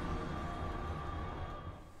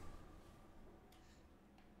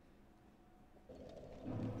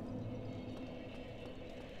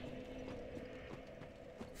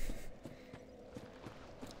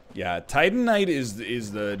 Yeah, Titan Knight is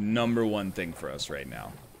the #1 thing for us right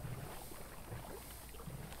now.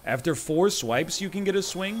 After 4 swipes, you can get a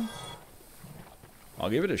swing. I'll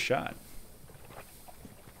give it a shot.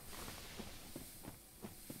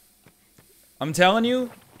 I'm telling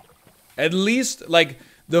you, at least, like,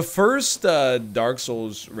 the first Dark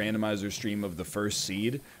Souls Randomizer stream of the first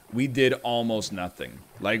seed, we did almost nothing.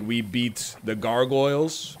 Like, we beat the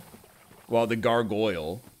gargoyles. Well, the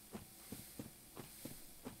gargoyle.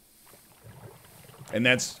 And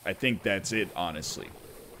I think that's it, honestly.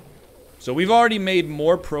 So we've already made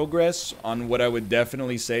more progress on what I would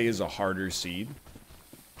definitely say is a harder seed.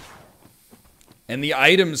 And the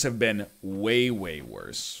items have been way, way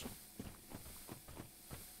worse.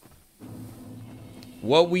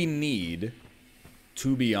 What we need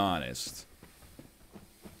to be honest,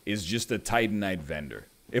 is just a Titanite vendor.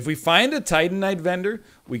 If we find a Titanite vendor,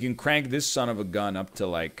 we can crank this son of a gun up to,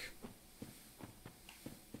 like,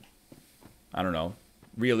 I don't know,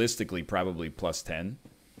 realistically probably plus 10.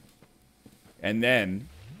 And then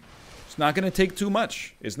it's not going to take too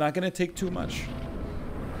much. It's not going to take too much.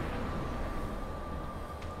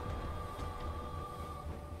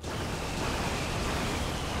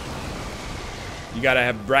 You gotta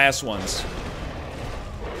have brass ones.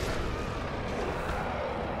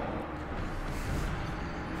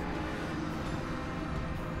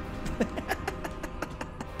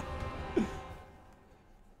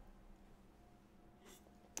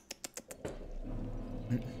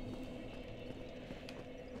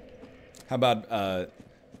 How about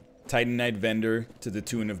Titanite vendor to the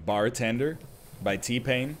tune of Bartender by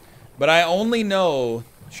T-Pain? But I only know...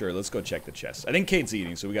 Sure, let's go check the chest. I think Kate's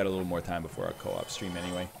eating, so we got a little more time before our co-op stream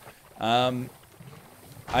anyway.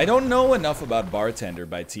 I don't know enough about Bartender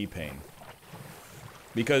by T-Pain.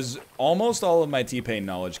 Because almost all of my T-Pain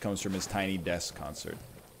knowledge comes from his Tiny Desk concert.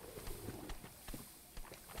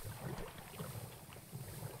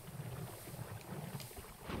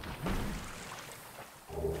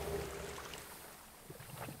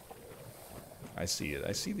 I see it.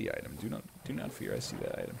 I see the item. Do not fear. I see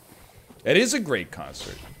that item. It is a great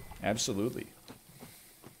concert. Absolutely.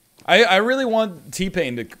 I really want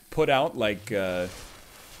T-Pain to put out like a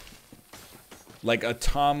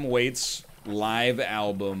Tom Waits live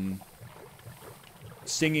album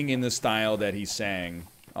singing in the style that he sang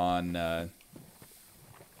on that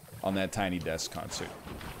Tiny Desk concert.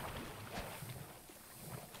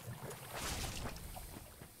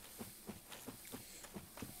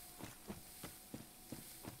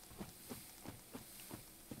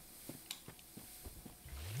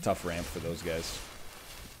 Tough ramp for those guys.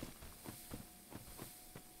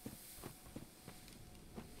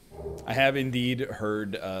 I have indeed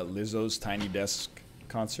heard Lizzo's Tiny Desk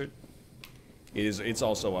concert. It's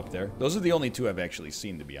also up there. Those are the only two I've actually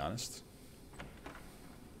seen, to be honest.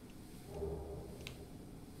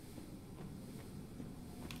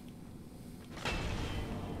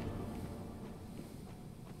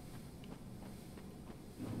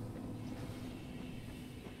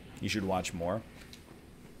 You should watch more.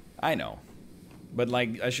 I know. But,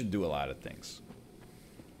 like, I should do a lot of things.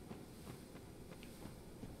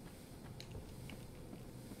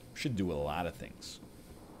 Should do a lot of things.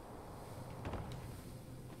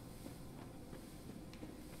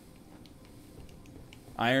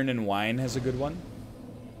 Iron and Wine has a good one.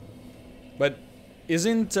 But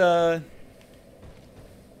isn't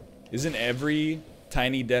every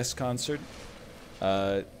Tiny Desk concert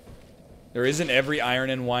or isn't every Iron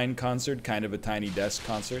and Wine concert kind of a Tiny Desk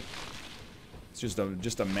concert? It's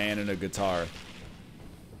just a man and a guitar.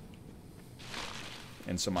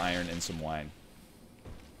 And some iron and some wine.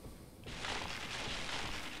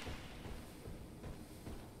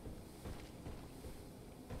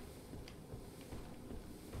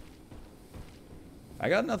 I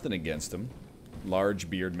got nothing against him. Large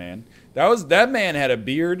beard man. That man had a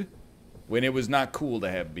beard when it was not cool to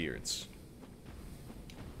have beards.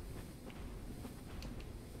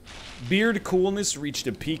 Beard coolness reached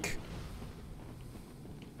a peak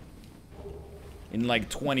in like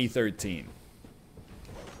 2013.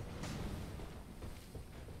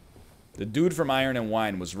 The dude from Iron and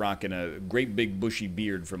Wine was rocking a great big bushy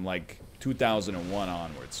beard from like 2001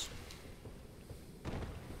 onwards.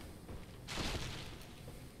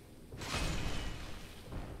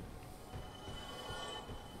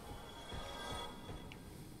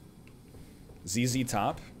 ZZ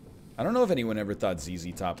Top? I don't know if anyone ever thought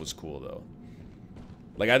ZZ Top was cool, though.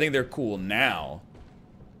 Like, I think they're cool now.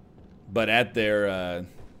 But at their,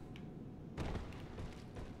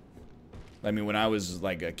 I mean, when I was,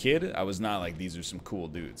 like, a kid, I was not like, these are some cool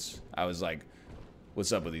dudes. I was like,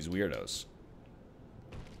 what's up with these weirdos?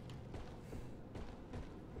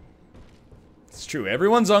 It's true.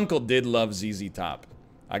 Everyone's uncle did love ZZ Top.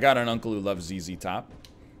 I got an uncle who loves ZZ Top.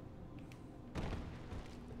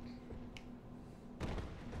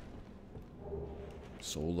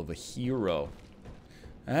 Soul of a hero.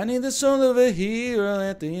 I need the soul of a hero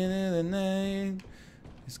at the end of the night.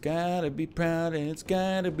 It's gotta be proud and it's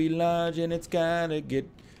gotta be large and it's gotta get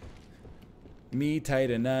me tight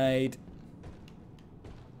tonight.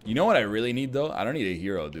 You know what I really need though? I don't need a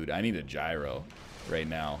hero, dude. I need a gyro right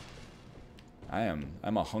now. I'm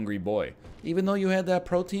a hungry boy. Even though you had that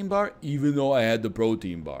protein bar? Even though I had the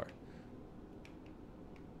protein bar.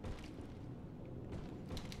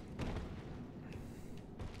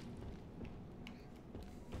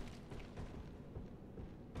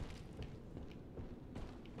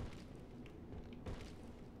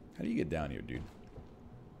 How do you get down here, dude?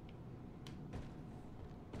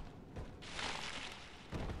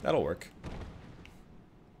 That'll work.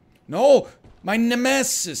 No! My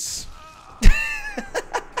nemesis!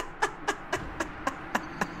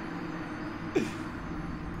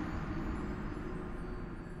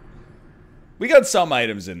 We got some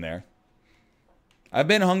items in there. I've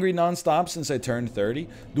been hungry nonstop since I turned 30.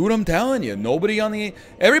 Dude, I'm telling you, everybody on the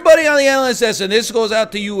LSS, and this goes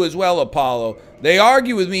out to you as well, Apollo, they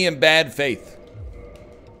argue with me in bad faith.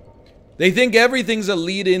 They think everything's a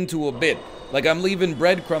lead into a bit. Like I'm leaving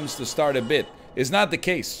breadcrumbs to start a bit. It's not the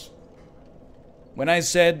case. When I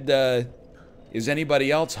said, is anybody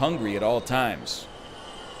else hungry at all times?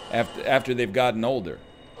 After they've gotten older.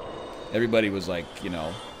 Everybody was like, you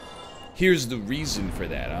know, here's the reason for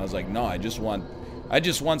that. I was like, no, I just want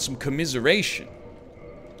some commiseration.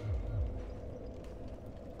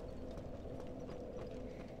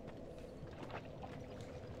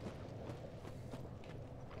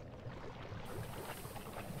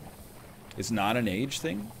 It's not an age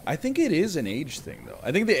thing? I think it is an age thing, though.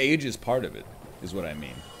 I think the age is part of it, is what I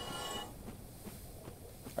mean.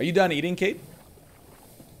 Are you done eating, Kate?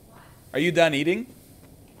 Are you done eating?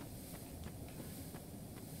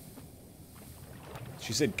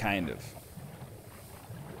 She said kind of.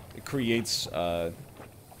 It creates a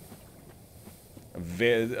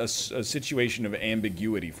situation of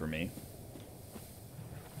ambiguity for me.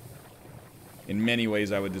 In many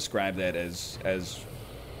ways, I would describe that as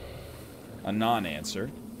a non-answer.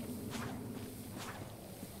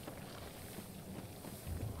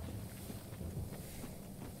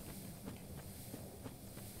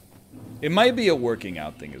 It might be a working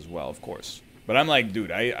out thing as well, of course. But I'm like, dude,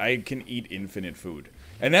 I can eat infinite food.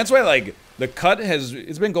 And that's why, like, the cut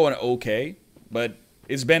it's been going okay, but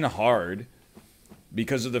it's been hard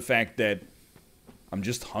because of the fact that I'm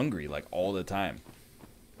just hungry, like, all the time.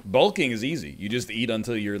 Bulking is easy. You just eat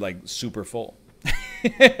until you're, like, super full.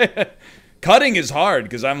 Cutting is hard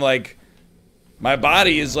because I'm like, my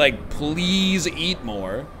body is like, please eat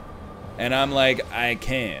more. And I'm like, I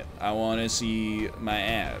can't. I want to see my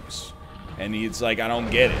abs. And it's like, I don't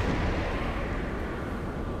get it.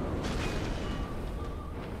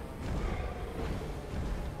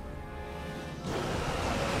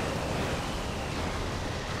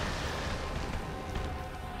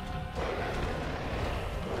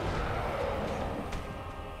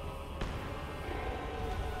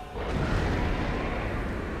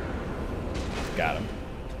 Got him.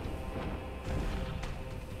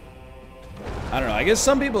 I don't know. I guess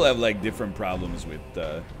some people have like different problems with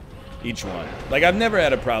each one. Like I've never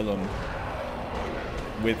had a problem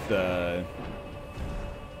with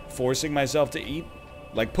forcing myself to eat.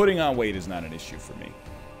 Like putting on weight is not an issue for me.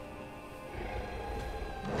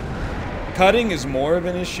 Cutting is more of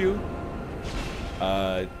an issue.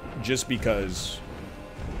 Just because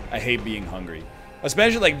I hate being hungry.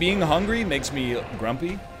 Especially like being hungry makes me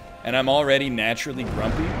grumpy. And I'm already naturally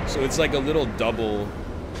grumpy, so it's like a little double,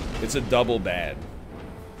 it's a double bad.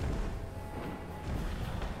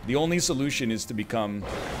 The only solution is to become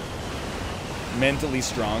mentally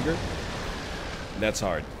stronger. That's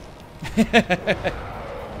hard.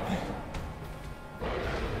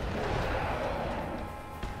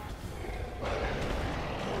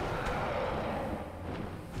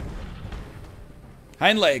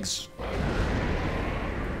 Hind legs.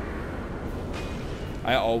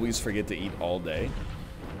 I always forget to eat all day.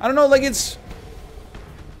 I don't know, like it's...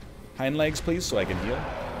 Hind legs, please, so I can heal.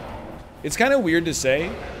 It's kind of weird to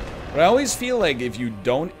say, but I always feel like if you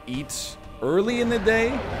don't eat early in the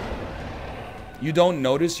day, you don't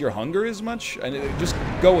notice your hunger as much. And just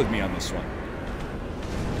go with me on this one.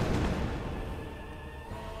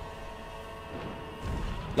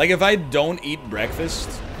 Like if I don't eat breakfast,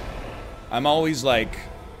 I'm always like...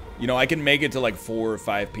 You know, I can make it to like 4 or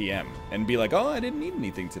 5 p.m. and be like, oh, I didn't eat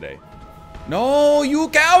anything today. No, you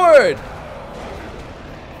coward!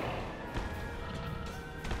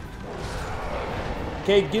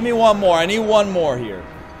 Okay, give me one more. I need one more here.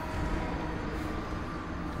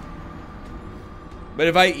 But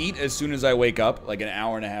if I eat as soon as I wake up, like an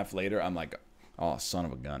hour and a half later, I'm like, oh, son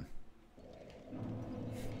of a gun.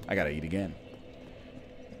 I gotta eat again.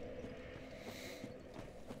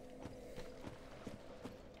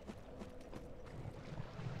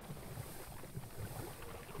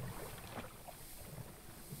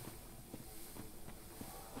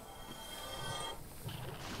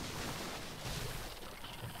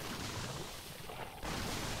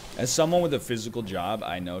 As someone with a physical job,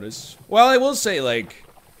 I notice... Well, I will say, like...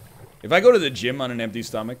 If I go to the gym on an empty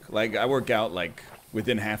stomach... Like, I work out, like,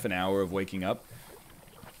 within half an hour of waking up.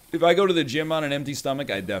 If I go to the gym on an empty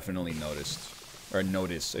stomach, I definitely noticed. Or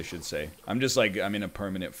notice, I should say. I'm just like, I'm in a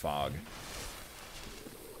permanent fog.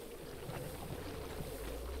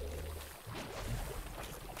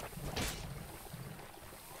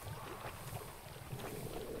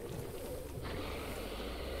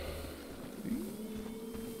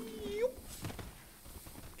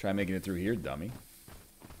 Try making it through here, dummy.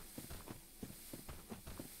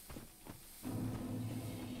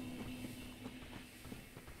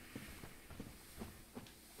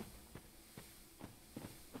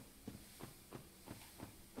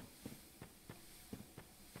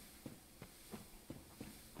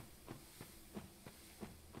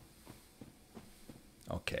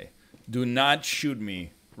 Okay. Do not shoot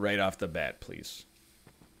me right off the bat, please.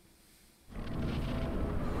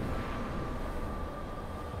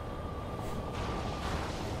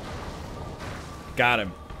 Got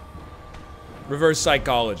him. Reverse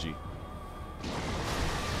psychology.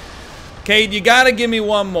 Cade, you gotta give me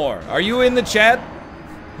one more. Are you in the chat?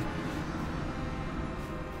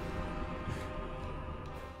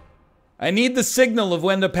 I need the signal of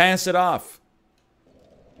when to pass it off.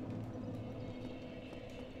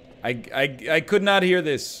 I could not hear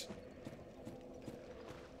this.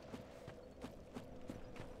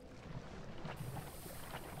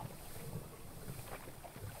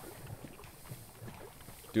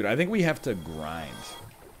 Dude, I think we have to grind.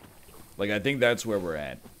 Like, I think that's where we're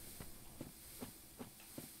at.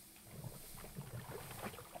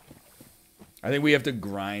 I think we have to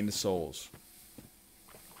grind souls.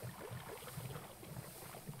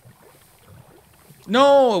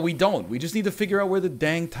 No, we don't. We just need to figure out where the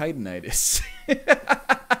dang Titanite is.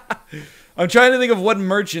 I'm trying to think of what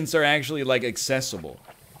merchants are actually, like, accessible.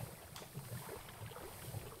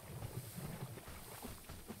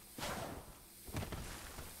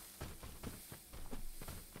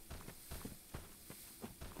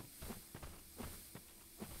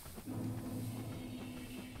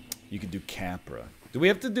 You could do Capra. Do we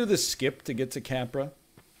have to do the skip to get to Capra?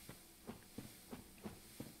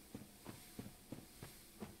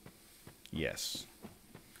 Yes.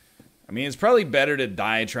 I mean, it's probably better to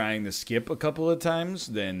die trying to skip a couple of times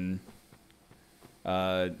than,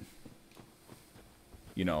 you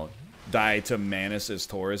know, die to Manus'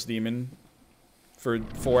 Taurus Demon for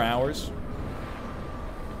 4 hours.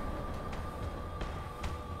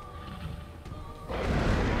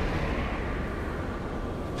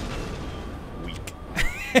 Weak.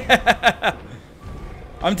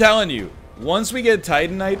 I'm telling you, once we get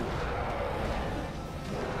Titanite,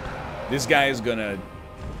 this guy is gonna...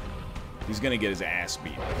 He's gonna get his ass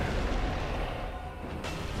beat.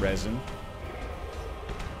 Resin.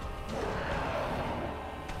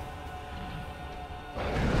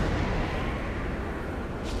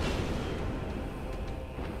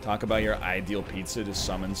 Talk about your ideal pizza to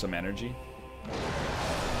summon some energy.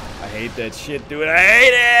 I hate that shit, dude. I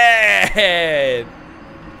hate it!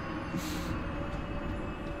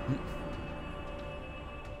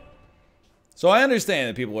 So I understand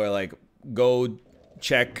that people are like, go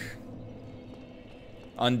check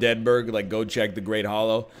Undeadburg, like go check the Great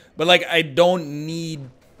Hollow. But like, I don't need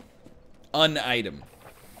an item.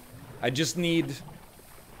 I just need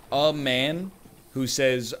a man who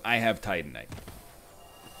says, I have Titanite.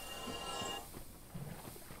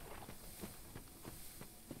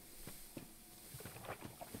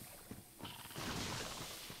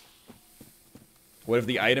 What if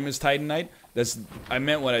the item is Titanite? That's, I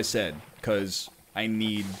meant what I said, because I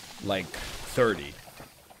need, like, 30.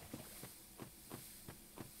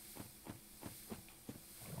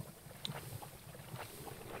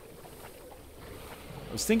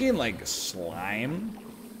 I was thinking, like, slime?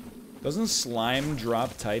 Doesn't slime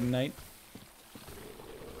drop Titanite?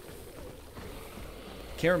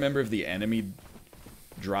 Can't remember if the enemy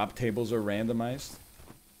drop tables are randomized.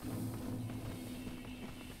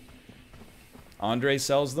 Andre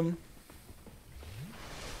sells them?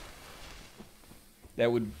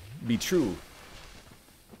 That would be true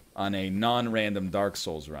on a non-random Dark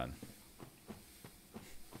Souls run.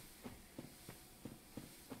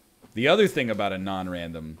 The other thing about a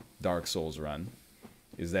non-random Dark Souls run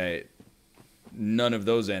is that none of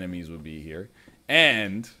those enemies would be here.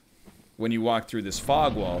 And when you walk through this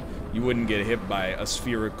fog wall, you wouldn't get hit by a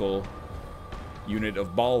spherical unit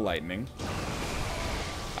of ball lightning.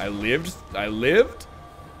 I lived. I lived.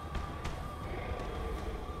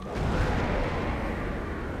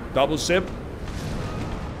 Double sip.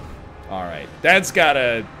 All right, that's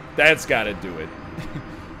gotta do it.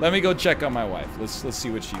 Let me go check on my wife. Let's see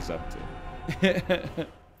what she's up to.